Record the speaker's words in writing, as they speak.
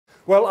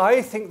Well,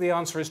 I think the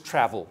answer is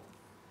travel,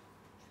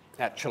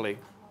 actually.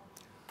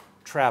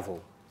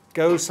 Travel.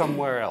 Go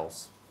somewhere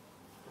else.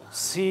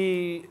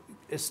 See,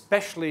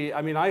 especially,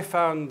 I mean, I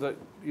found that,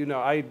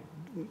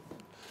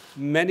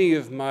 many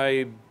of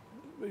my,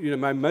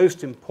 my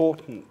most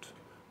important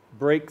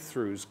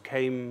breakthroughs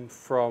came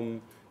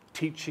from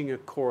teaching a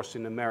course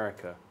in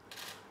America.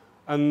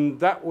 And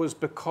that was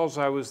because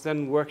I was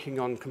then working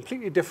on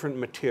completely different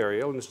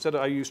material. Instead,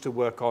 I used to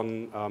work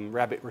on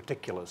rabbit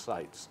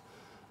reticulocytes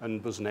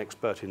and was an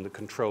expert in the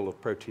control of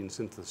protein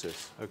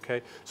synthesis,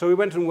 okay? So we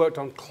went and worked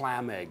on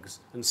clam eggs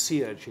and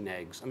sea urchin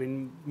eggs, I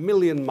mean, a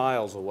million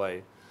miles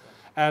away.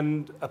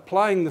 And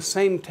applying the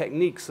same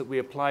techniques that we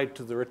applied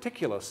to the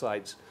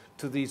reticulocytes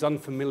to these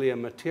unfamiliar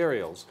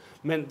materials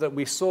meant that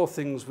we saw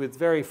things with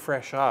very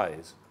fresh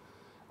eyes,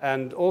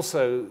 and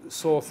also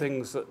saw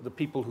things that the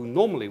people who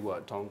normally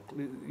worked on,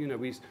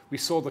 we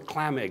saw the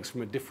clam eggs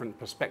from a different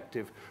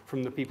perspective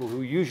from the people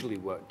who usually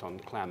worked on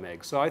clam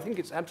eggs. So I think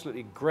it's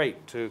absolutely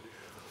great to,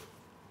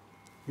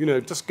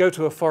 just go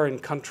to a foreign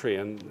country,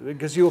 and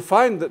because you'll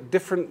find that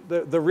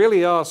there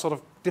really are sort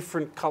of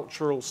different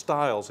cultural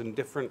styles in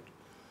different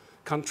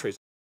countries.